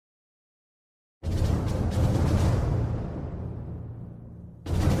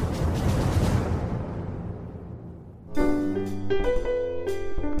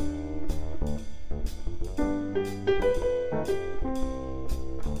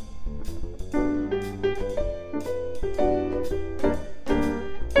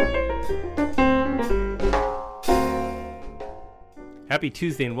Happy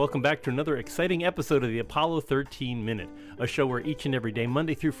Tuesday and welcome back to another exciting episode of the Apollo 13 Minute, a show where each and every day,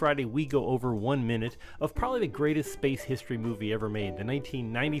 Monday through Friday, we go over 1 minute of probably the greatest space history movie ever made, the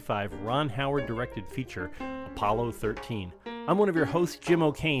 1995 Ron Howard directed feature, Apollo 13. I'm one of your hosts, Jim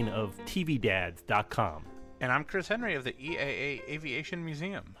O'Kane of TVDads.com. And I'm Chris Henry of the EAA Aviation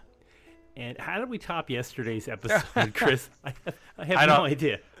Museum. And how did we top yesterday's episode, Chris? I have no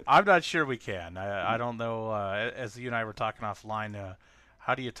idea. I'm not sure we can. I don't know. As you and I were talking offline,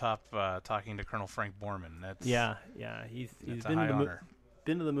 how do you top talking to Colonel Frank Borman? That's yeah. He's been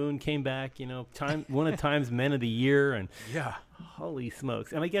to the moon, came back. One of Time's Men of the Year, and yeah, holy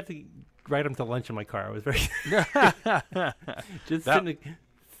smokes! And I get to ride him to lunch in my car. I was very just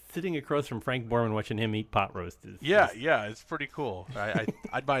sitting across from Frank Borman, watching him eat pot roast. Yeah, it's pretty cool.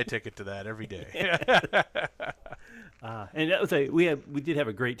 I'd buy a ticket to that every day. And that was we did have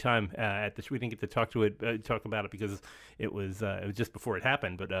a great time at the. We didn't get to talk about it because it was just before it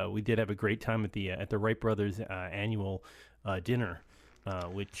happened. But we did have a great time at the Wright Brothers annual dinner,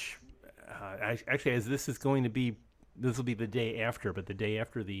 which actually, as this will be the day after, but the day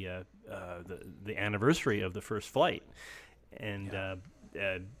after the anniversary of the first flight, and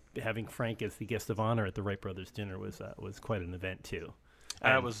having Frank as the guest of honor at the Wright Brothers dinner was quite an event too.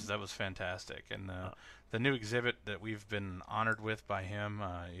 That was fantastic, and the new exhibit that we've been honored with by him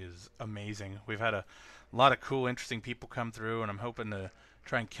is amazing. We've had a lot of cool, interesting people come through, and I'm hoping to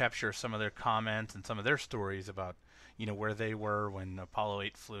try and capture some of their comments and some of their stories about where they were when Apollo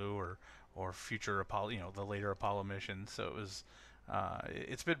 8 flew, or future Apollo, the later Apollo missions. So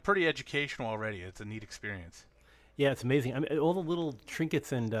it's been pretty educational already. It's a neat experience. Yeah, it's amazing. I mean, all the little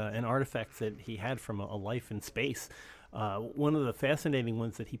trinkets and artifacts that he had from a life in space. One of the fascinating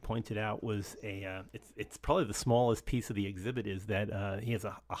ones that he pointed out was it's probably the smallest piece of the exhibit, is that he has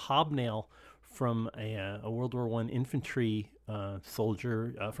a hobnail from a World War I infantry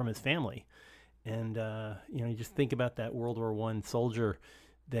soldier from his family. And, you just think about that World War I soldier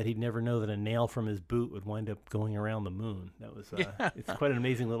that he'd never know that a nail from his boot would wind up going around the moon. That was it's quite an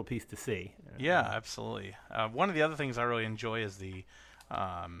amazing little piece to see. Yeah, absolutely. One of the other things I really enjoy is he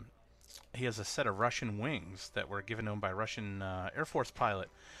has a set of Russian wings that were given to him by a Russian Air Force pilot.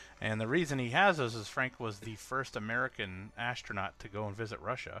 And the reason he has those is Frank was the first American astronaut to go and visit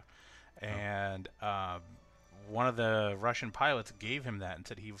Russia. And one of the Russian pilots gave him that and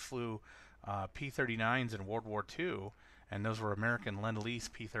said he flew P-39s in World War II, and those were American Lend-Lease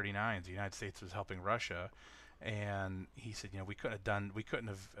P-39s. The United States was helping Russia. And he said, we couldn't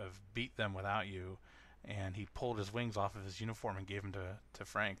have beat them without you. And he pulled his wings off of his uniform and gave them to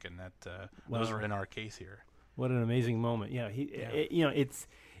Frank, and those are in our case here. What an amazing moment! Yeah,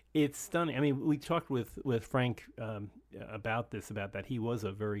 it's stunning. I mean, we talked with Frank about that he was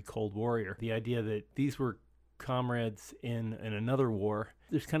a very cold warrior. The idea that these were comrades in another war.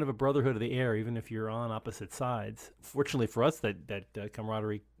 There's kind of a brotherhood of the air, even if you're on opposite sides. Fortunately for us, that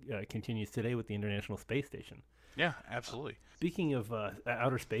camaraderie continues today with the International Space Station. Yeah, absolutely. Speaking of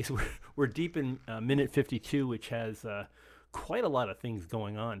outer space, we're deep in minute 52, which has quite a lot of things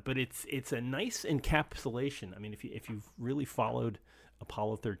going on. But it's a nice encapsulation. I mean, if you've really followed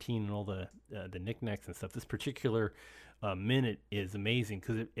Apollo 13 and all the knickknacks and stuff, this particular minute is amazing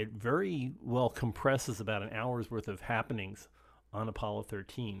because it very well compresses about an hour's worth of happenings on Apollo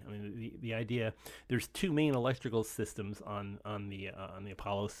 13. I mean, the idea, there's two main electrical systems on the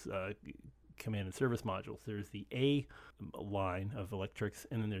Apollo's command and service modules. There's the A line of electrics,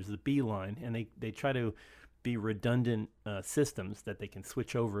 and then there's the B line, and they try to be redundant systems that they can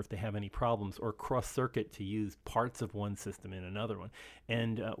switch over if they have any problems, or cross circuit to use parts of one system in another one.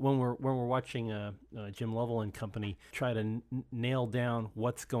 And when we're watching Jim Lovell and company try to nail down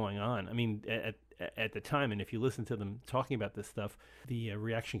what's going on, I mean, at the time, and if you listen to them talking about this stuff, the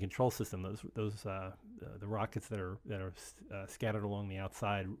reaction control system, the rockets that are scattered along the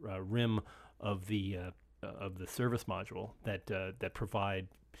outside rim of the service module that provide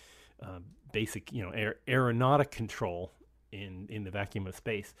basic aeronautic control in the vacuum of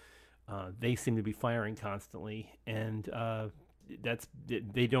space, they seem to be firing constantly, and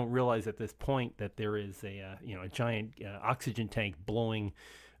they don't realize at this point that there is a giant oxygen tank blowing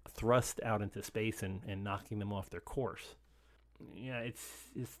thrust out into space and knocking them off their course. Yeah,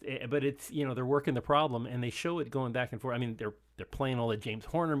 but they're working the problem, and they show it going back and forth. I mean, they're playing all the James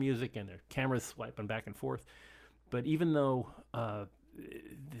Horner music, and their cameras swiping back and forth. But even though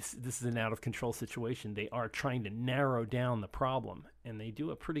this is an out of control situation. They are trying to narrow down the problem, and they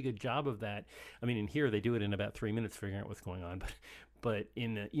do a pretty good job of that. I mean, in here they do it in about 3 minutes, figuring out what's going on. But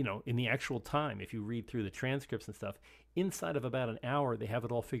in the actual time, if you read through the transcripts and stuff, inside of about an hour, they have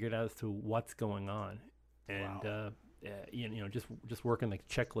it all figured out as to what's going on, and Wow. just working the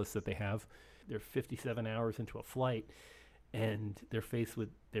checklist that they have. They're 57 hours into a flight, and they're faced with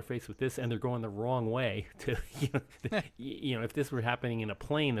this, and they're going the wrong way. To if this were happening in a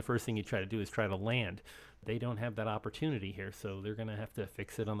plane, the first thing you try to do is try to land. They don't have that opportunity here, so they're going to have to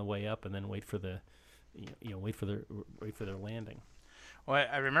fix it on the way up, and then wait for their landing. Well,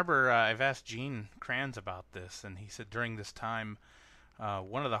 I remember I've asked Gene Kranz about this, and he said during this time,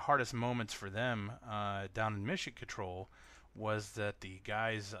 one of the hardest moments for them down in Mission Control was that the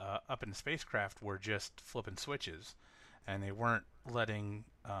guys up in the spacecraft were just flipping switches, and they weren't letting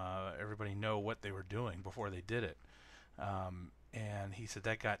everybody know what they were doing before they did it. And he said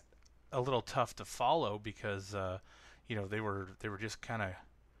that got a little tough to follow because they were just kind of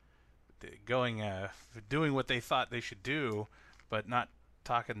going doing what they thought they should do, but not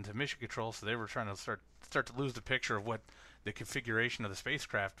talking to Mission Control. So they were trying to start to lose the picture of what the configuration of the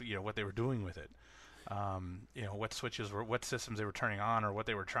spacecraft, what they were doing with it. What switches what systems they were turning on, or what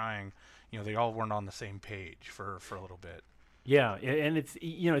they were trying. They all weren't on the same page for a little bit. Yeah, and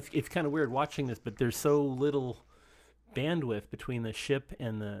it's kind of weird watching this, but there's so little bandwidth between the ship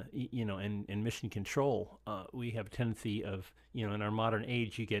and the and mission control. We have a tendency of in our modern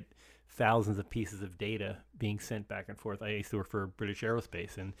age, you get thousands of pieces of data being sent back and forth. I used to work for British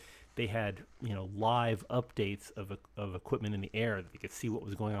Aerospace, and they had live updates of equipment in the air that they could see what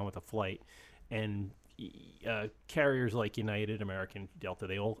was going on with the flight. And carriers like United, American, Delta,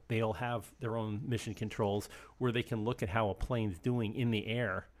 they all have their own mission controls where they can look at how a plane's doing in the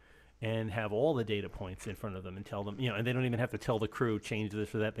air and have all the data points in front of them and tell them, and they don't even have to tell the crew change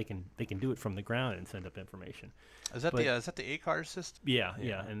this or that. They can do it from the ground and send up information. Is that the ACARS system? Yeah,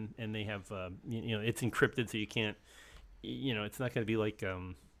 and they have it's encrypted, so you can't, it's not going to be like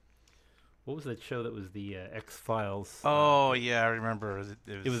what was that show that was the X-Files? Oh, yeah, I remember.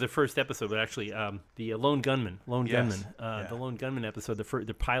 It was the first episode, but actually the Lone Gunman. Yes. The Lone Gunman episode,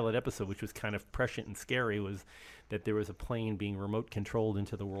 the pilot episode, which was kind of prescient and scary, was that there was a plane being remote controlled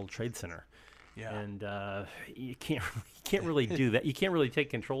into the World Trade Center. Yeah. And you can't really do that. You can't really take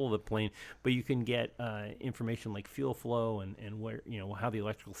control of the plane, but you can get information like fuel flow and where how the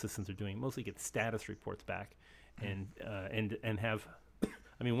electrical systems are doing. Mostly get status reports back, and have.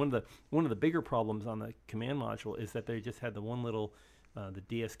 I mean, one of the bigger problems on the command module is that they just had the one little, the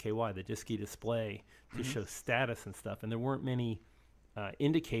DSKY, the DSKY display, to show status and stuff, and there weren't many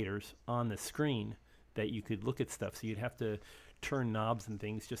indicators on the screen that you could look at stuff. So you'd have to turn knobs and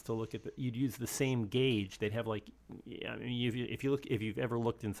things just to look at you'd use the same gauge. They'd have if you've ever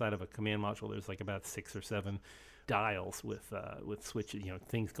looked inside of a command module, there's like about 6 or 7 dials with switches,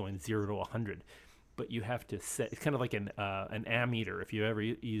 things going 0 to 100. But you have to set. It's kind of like an ammeter. If you ever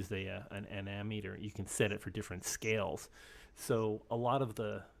used an ammeter, you can set it for different scales. So a lot of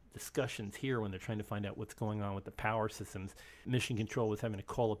the discussions here, when they're trying to find out what's going on with the power systems, Mission Control was having to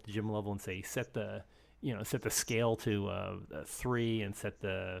call up the gym level and say, set the scale to 3 and set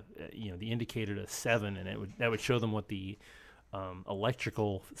the the indicator to 7, and that would show them what the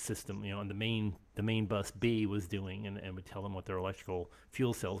electrical system, on the main bus B was doing, and would tell them what their electrical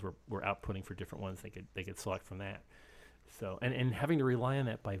fuel cells were outputting for different ones. They could select from that. So and having to rely on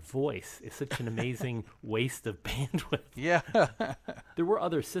that by voice is such an amazing waste of bandwidth. Yeah. There were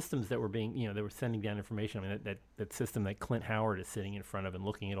other systems that were being, they were sending down information. I mean, that system that Clint Howard is sitting in front of and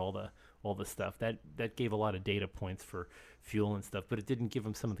looking at all the stuff, that gave a lot of data points for fuel and stuff, but it didn't give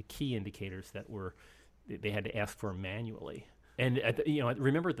them some of the key indicators that they had to ask for manually. And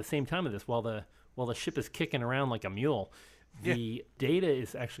remember at the same time of this, while the ship is kicking around like a mule, the data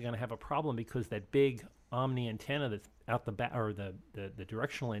is actually going to have a problem because that big Omni antenna that's out the back, or the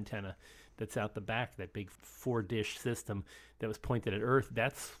directional antenna that's out the back, that big 4-dish system that was pointed at Earth,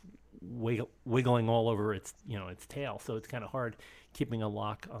 that's wiggling all over its tail. So it's kind of hard keeping a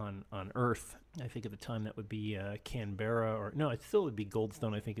lock on Earth. I think at the time that would be Canberra, or no, it still would be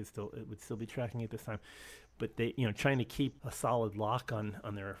Goldstone. I think it would still be tracking at this time. But they, trying to keep a solid lock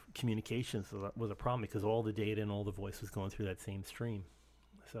on their communications was a problem because all the data and all the voice was going through that same stream.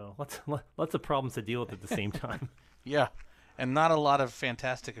 So lots of problems to deal with at the same time. Yeah, and not a lot of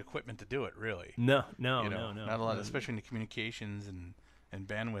fantastic equipment to do it, really. No. Not a lot, especially in the communications and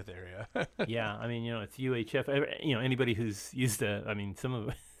bandwidth area. Yeah, I mean, it's UHF. Anybody who's used some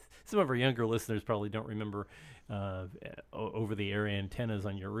of some of our younger listeners probably don't remember over-the-air antennas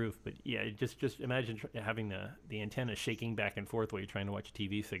on your roof, but yeah, just imagine having the antenna shaking back and forth while you're trying to watch a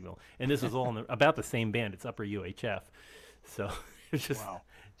TV signal. And this is all about the same band. It's upper UHF, so it's just a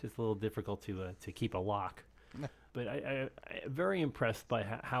little difficult to keep a lock. But I'm very impressed by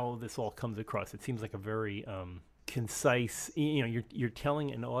how this all comes across. It seems like a very concise. You're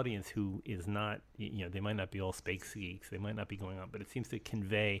telling an audience who is not. They might not be all space geeks. They might not be going on, but it seems to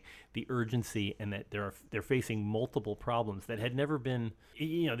convey the urgency and that they're facing multiple problems that had never been. They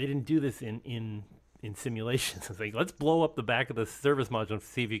didn't do this in simulations. It's like, let's blow up the back of the service module and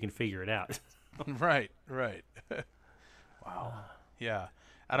see if you can figure it out. Right. Wow. Yeah,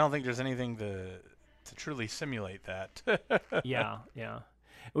 I don't think there's anything to truly simulate that. Yeah.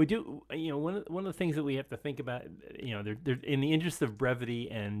 We do, one of the things that we have to think about, they're, in the interest of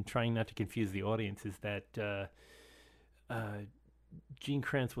brevity and trying not to confuse the audience, is that Gene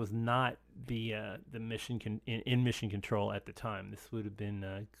Kranz was not the mission in mission control at the time. This would have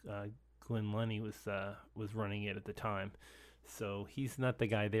been Glenn Lunny was running it at the time, so he's not the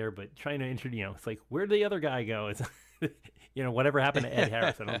guy there. But trying to it's like, where'd the other guy go? It's whatever happened to Ed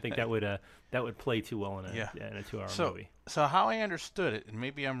Harris. I don't think that would play too well in a 2-hour movie. So how I understood it, and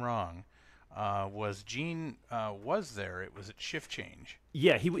maybe I'm wrong, was Gene was there. It was at shift change.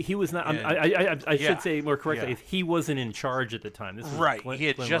 Yeah, he was not. I should say more correctly. He wasn't in charge at the time. This was right. Glenn, he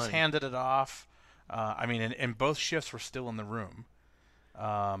had Glenn just Lunny. handed it off. And both shifts were still in the room.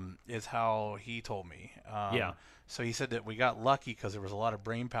 Is how he told me. Yeah. So he said that we got lucky because there was a lot of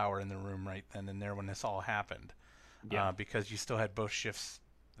brain power in the room right then and there when this all happened. Yeah. Because you still had both shifts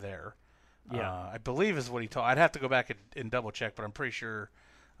there. Yeah. I believe is what he told. I'd have to go back and double check, but I'm pretty sure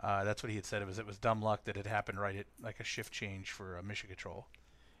that's what he had said. It was dumb luck that it happened right at like a shift change for mission control.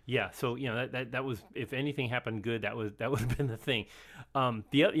 Yeah. So that was, if anything happened good, that would have been the thing.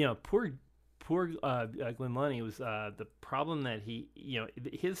 Poor Glenn Lunny was the problem that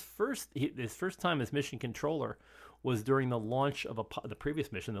his first time as mission controller was during the launch of the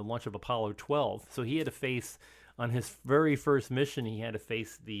previous mission, the launch of Apollo 12. So he had to face, on his very first mission, he had to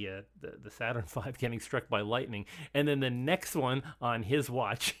face the Saturn V getting struck by lightning, and then the next one on his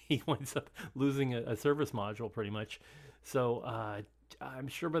watch, he winds up losing a service module pretty much. So I'm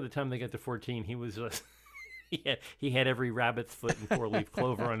sure by the time they got to 14, he was just he had every rabbit's foot and 4-leaf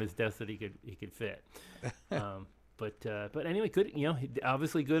clover on his desk that he could fit. But anyway, good.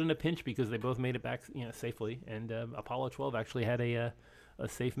 Obviously good in a pinch because they both made it back safely, and Apollo 12 actually had a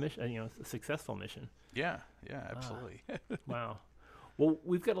safe mission, a successful mission. Yeah, absolutely. Wow. Well,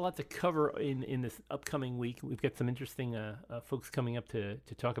 we've got a lot to cover in this upcoming week. We've got some interesting folks coming up to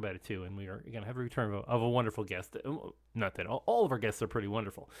talk about it too, and we are going to have a return of a wonderful guest. Not that all of our guests are pretty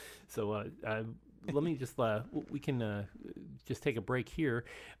wonderful. So let me just we can just take a break here,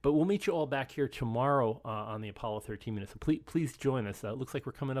 but we'll meet you all back here tomorrow on the Apollo 13 Minutes. So please join us. It looks like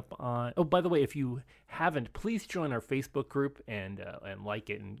we're coming up on. Oh, by the way, if you haven't, please join our Facebook group and like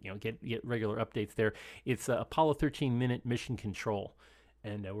it, and get regular updates there. It's Apollo 13 Minute Mission Control,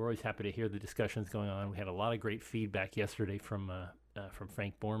 and we're always happy to hear the discussions going on. We had a lot of great feedback yesterday from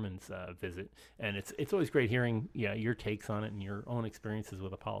Frank Borman's visit, and it's always great hearing your takes on it and your own experiences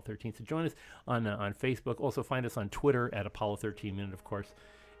with Apollo 13. So join us on Facebook. Also find us on Twitter at Apollo 13 Minute, of course.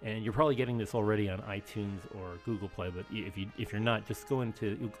 And you're probably getting this already on iTunes or Google Play, but if you're not, just go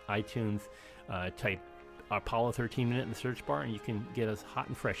into iTunes, type Apollo 13 Minute in the search bar, and you can get us hot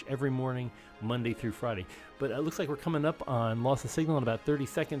and fresh every morning, Monday through Friday. But it looks like we're coming up on loss of signal in about 30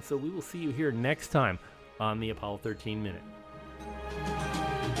 seconds, so we will see you here next time on the Apollo 13 Minute.